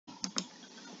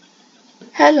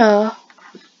Hello,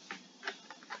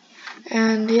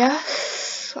 and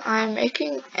yes, I'm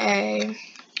making a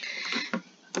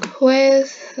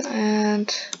quiz,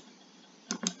 and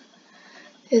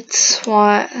it's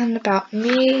one about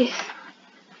me.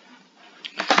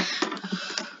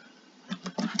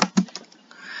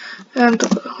 And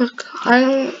look,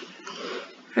 I'm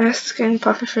asking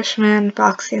Pufferfishman,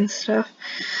 Foxy, and stuff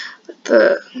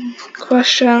the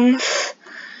questions.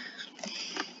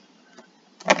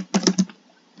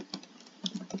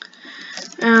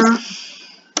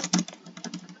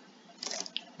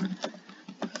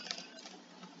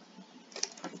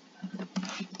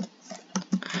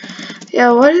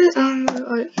 Yeah, what is I'm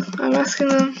asking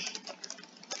them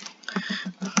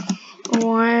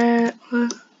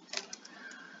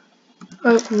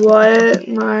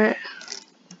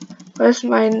what's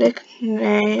my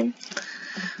nickname?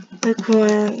 Like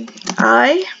when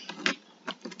I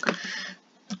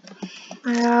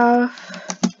have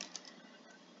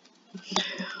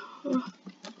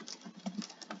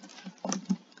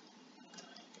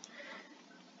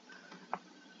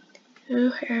two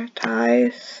hair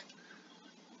ties.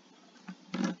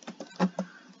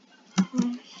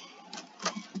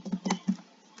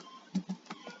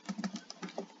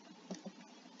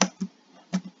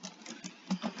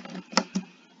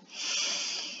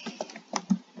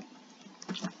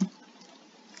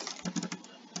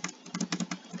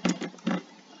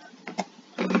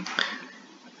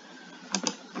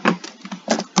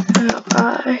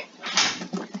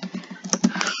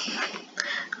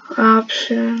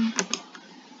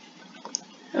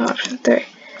 Option 3.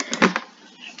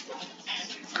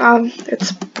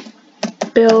 It's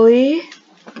Billy.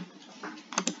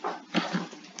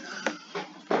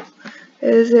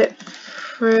 Is it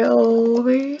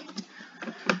frilly?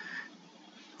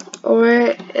 Or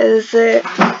is it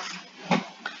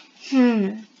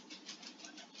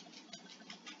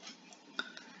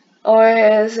Or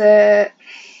is it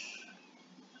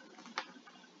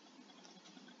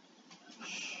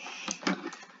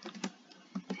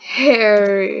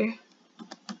Harry?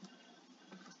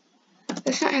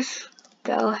 It's not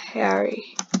spell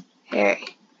Harry.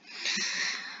 Harry.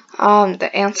 The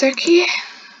answer key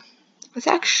was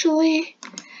actually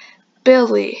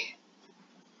Billy.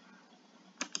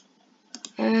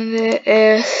 And it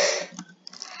is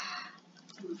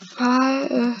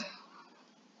 5,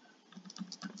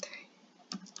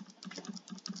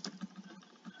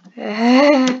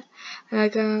 3.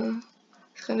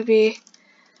 It's gonna be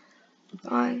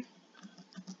on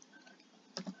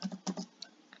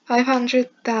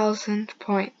 500,000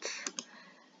 points.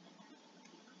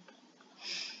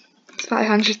 It's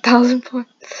 500,000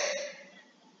 points.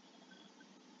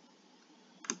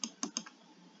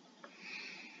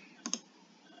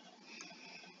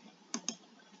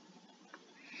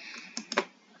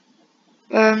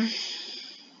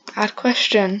 Odd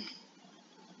question.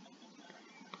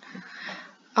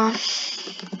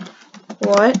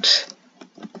 What?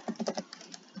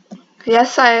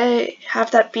 Yes, I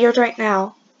have that beard right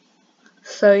now.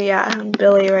 So yeah, I'm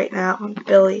Billy right now. I'm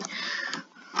Billy.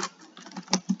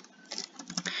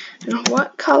 And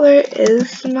what color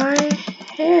is my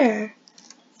hair?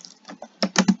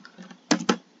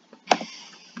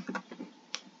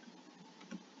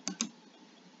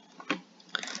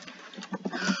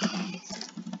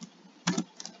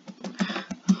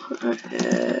 What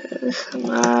is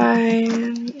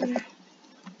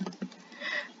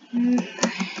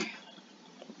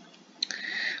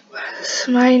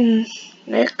my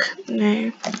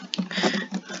nickname?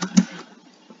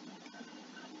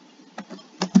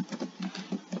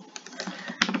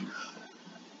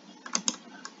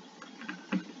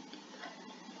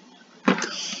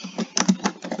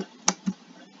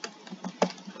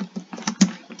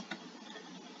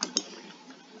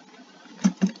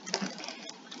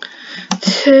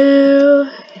 Two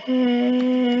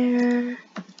hair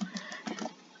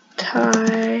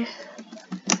ties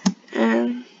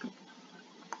and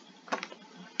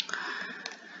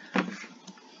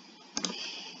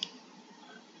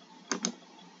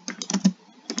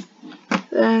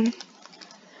then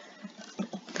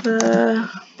the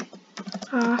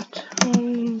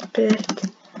bottom bit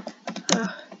of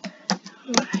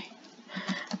my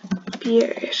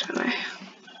beard.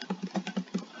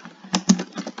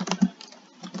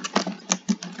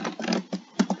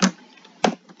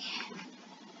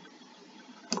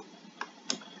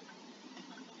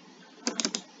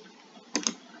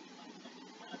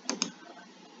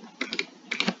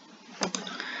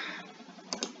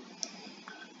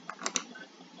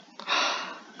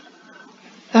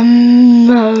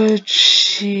 Emoji.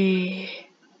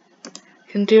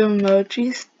 Can do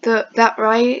emojis. That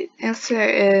right answer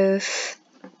is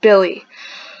Billy.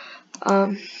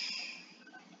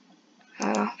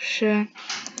 Option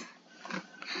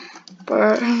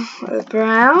brown,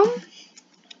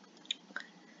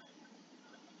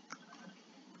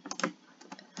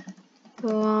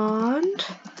 blonde,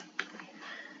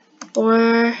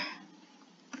 or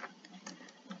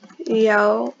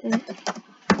yellow.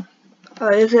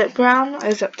 Is it brown?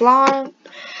 Is it blonde?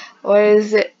 Or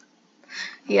is it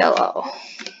yellow?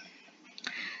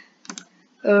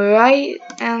 The right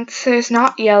answer is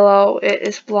not yellow, it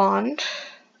is blonde.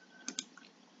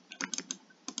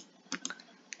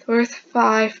 It's worth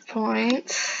 5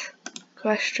 points.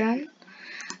 Question.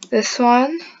 This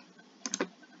one.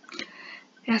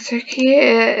 Answer key,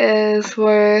 it is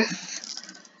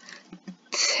worth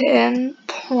 10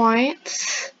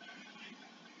 points.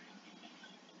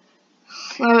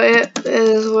 So it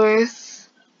is worth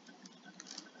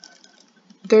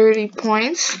 30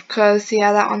 points because,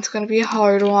 yeah, that one's going to be a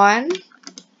hard one.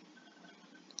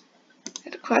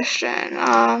 Good question.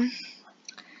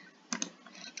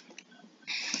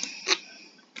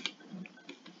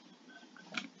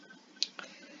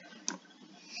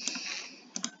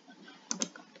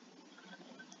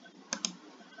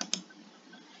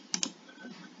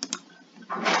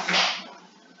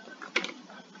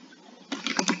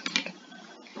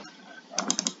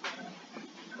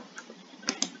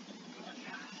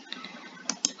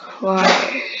 Why?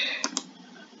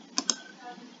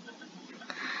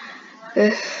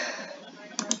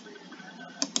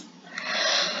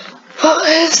 What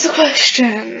is the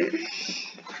question?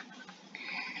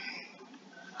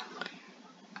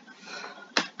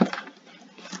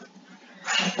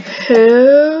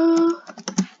 Who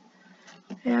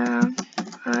am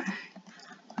I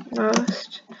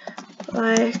most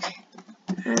like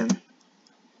in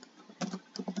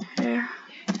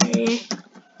Harry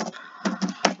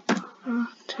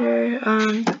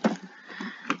Potter?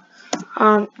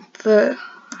 The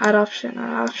adoption.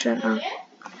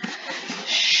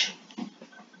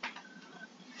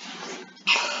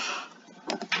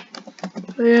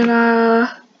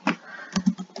 Luna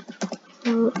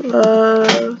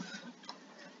Lovegood,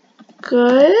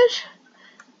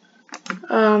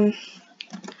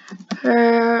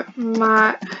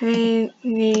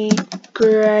 Hermione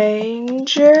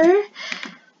Granger,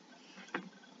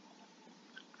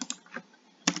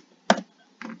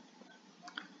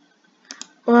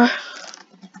 or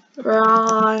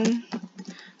Ron,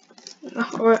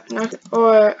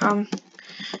 or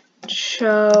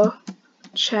Cho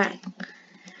Chang.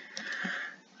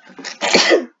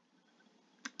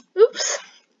 Oops.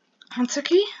 Answer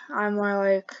key. I'm more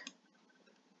like,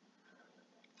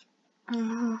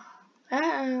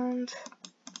 and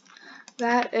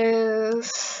that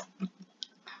is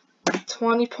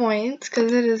 20 points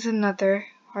because it is another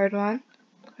hard one.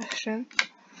 Question.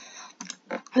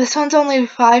 This one's only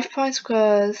 5 points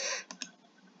because,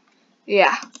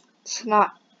 yeah, it's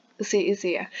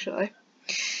easy actually.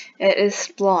 It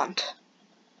is blonde.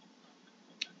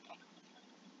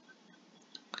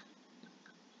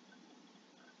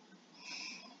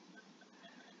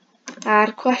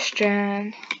 Add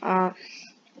question.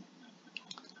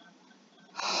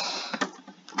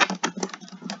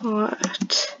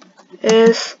 What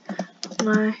is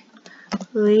my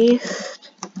least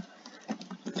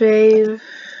favorite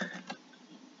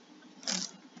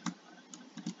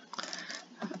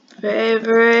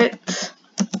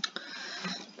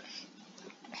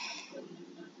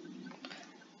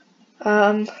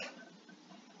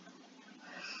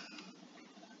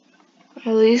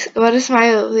what is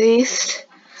my least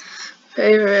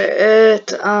favorite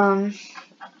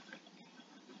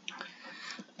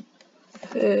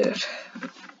food?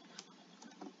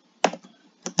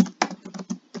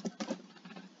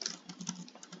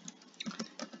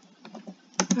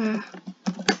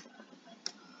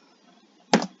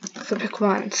 So pick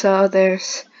one. So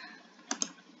there's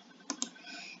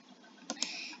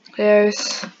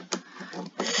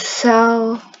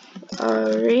celery,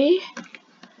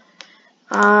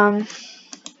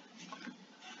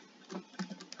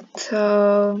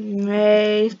 tomatoes,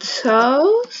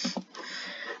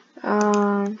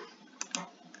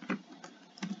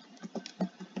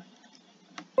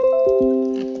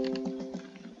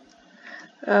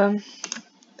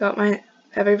 don't mind,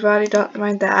 everybody, don't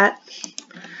mind that.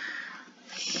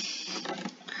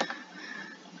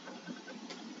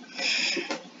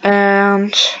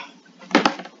 And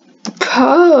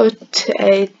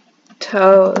potatoes.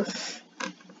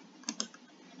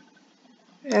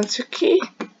 Answer key.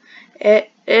 It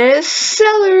is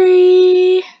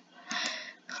celery.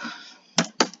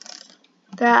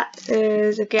 That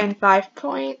is again 5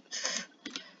 points.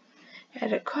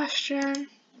 Edit question.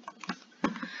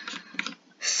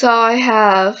 So I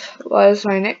have what is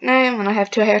my nickname, and I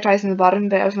have 2 hair ties in the bottom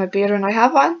bit of my beard when I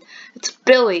have one. It's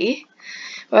Billy.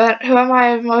 But who am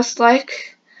I most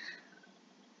like?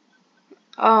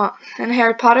 In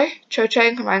Harry Potter, Cho-Cho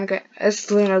and Hermione as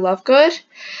Luna Lovegood.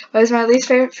 What is my least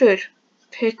favorite food?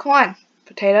 Pick one.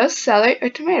 Potatoes, celery, or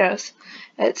tomatoes?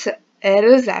 It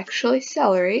is actually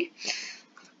celery.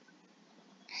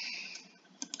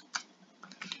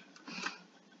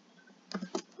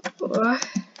 What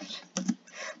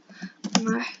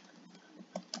my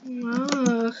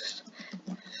most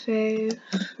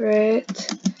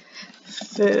favorite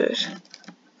food?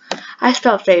 I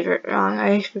spelled favorite wrong.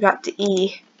 I forgot the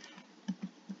E.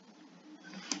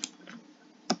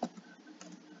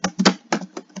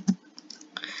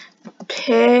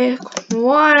 Pick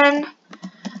one.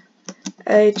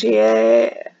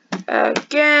 AGA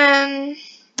again.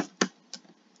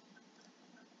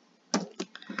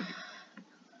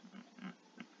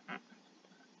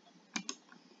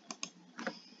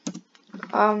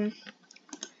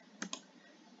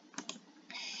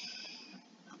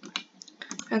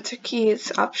 Answer key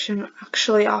is option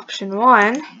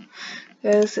 1,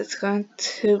 because it's going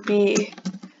to be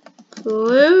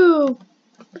blueberries.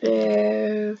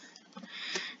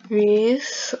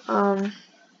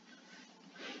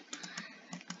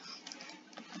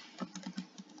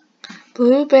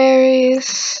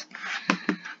 Blueberries.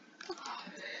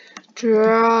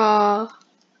 Strawberries.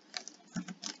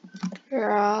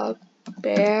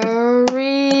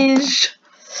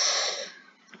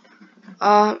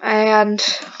 And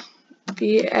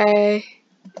BANANAS.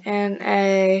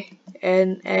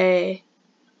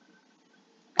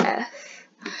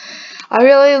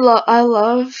 I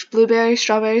love blueberries,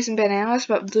 strawberries, and bananas,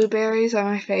 but blueberries are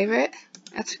my favorite.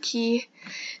 That's a key.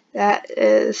 That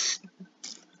is,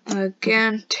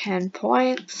 again, 10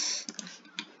 points.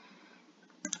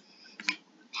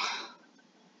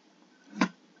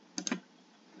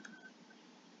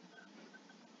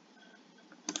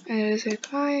 It is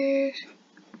required.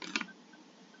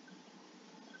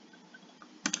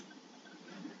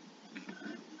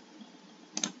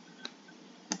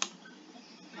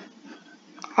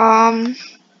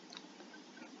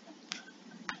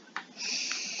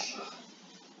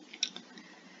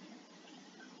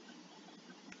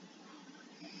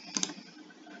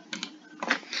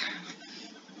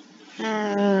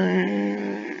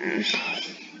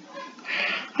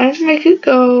 I just make it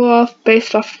go off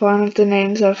based off one of the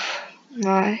names of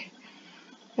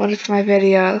one of my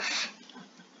videos,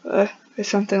 or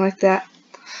something like that.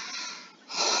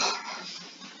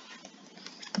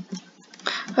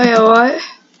 Oh yeah, what?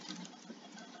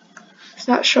 It's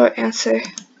not short answer.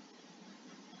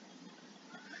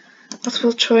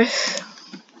 Multiple choice.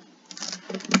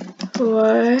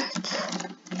 What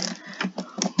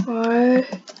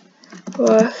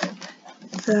was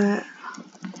that?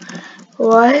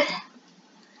 What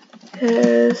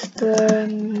is the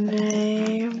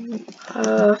name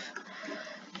of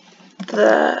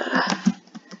the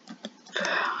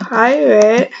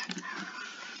pirate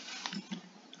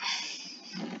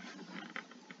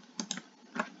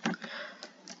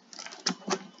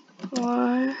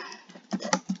what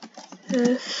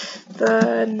is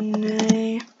the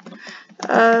name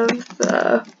of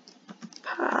the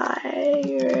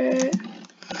pirate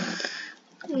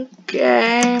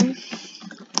game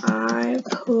I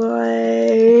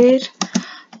played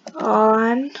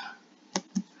on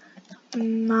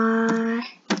my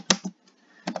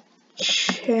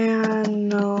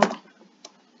channel?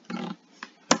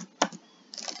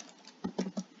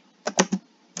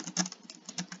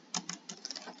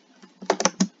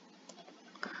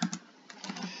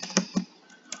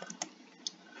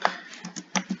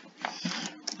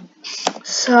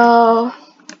 So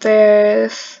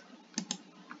there's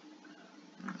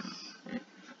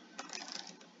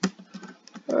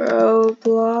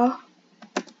Roblox.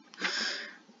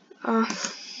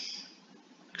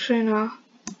 Actually no.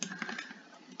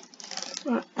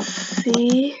 Let's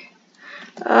see.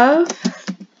 Of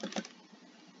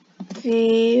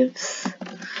Thieves.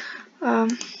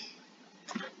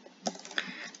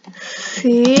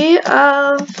 Sea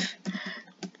of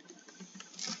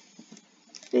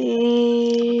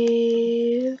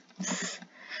Thieves.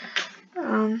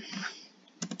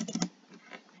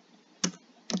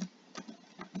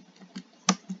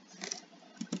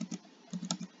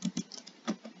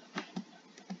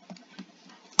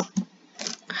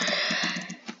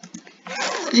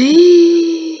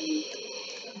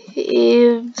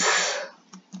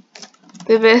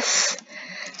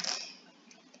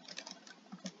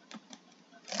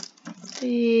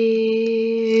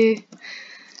 Thieves.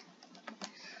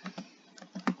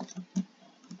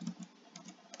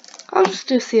 I'll just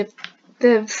do see if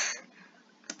Bibs.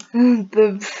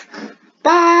 Bibs.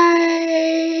 Bye.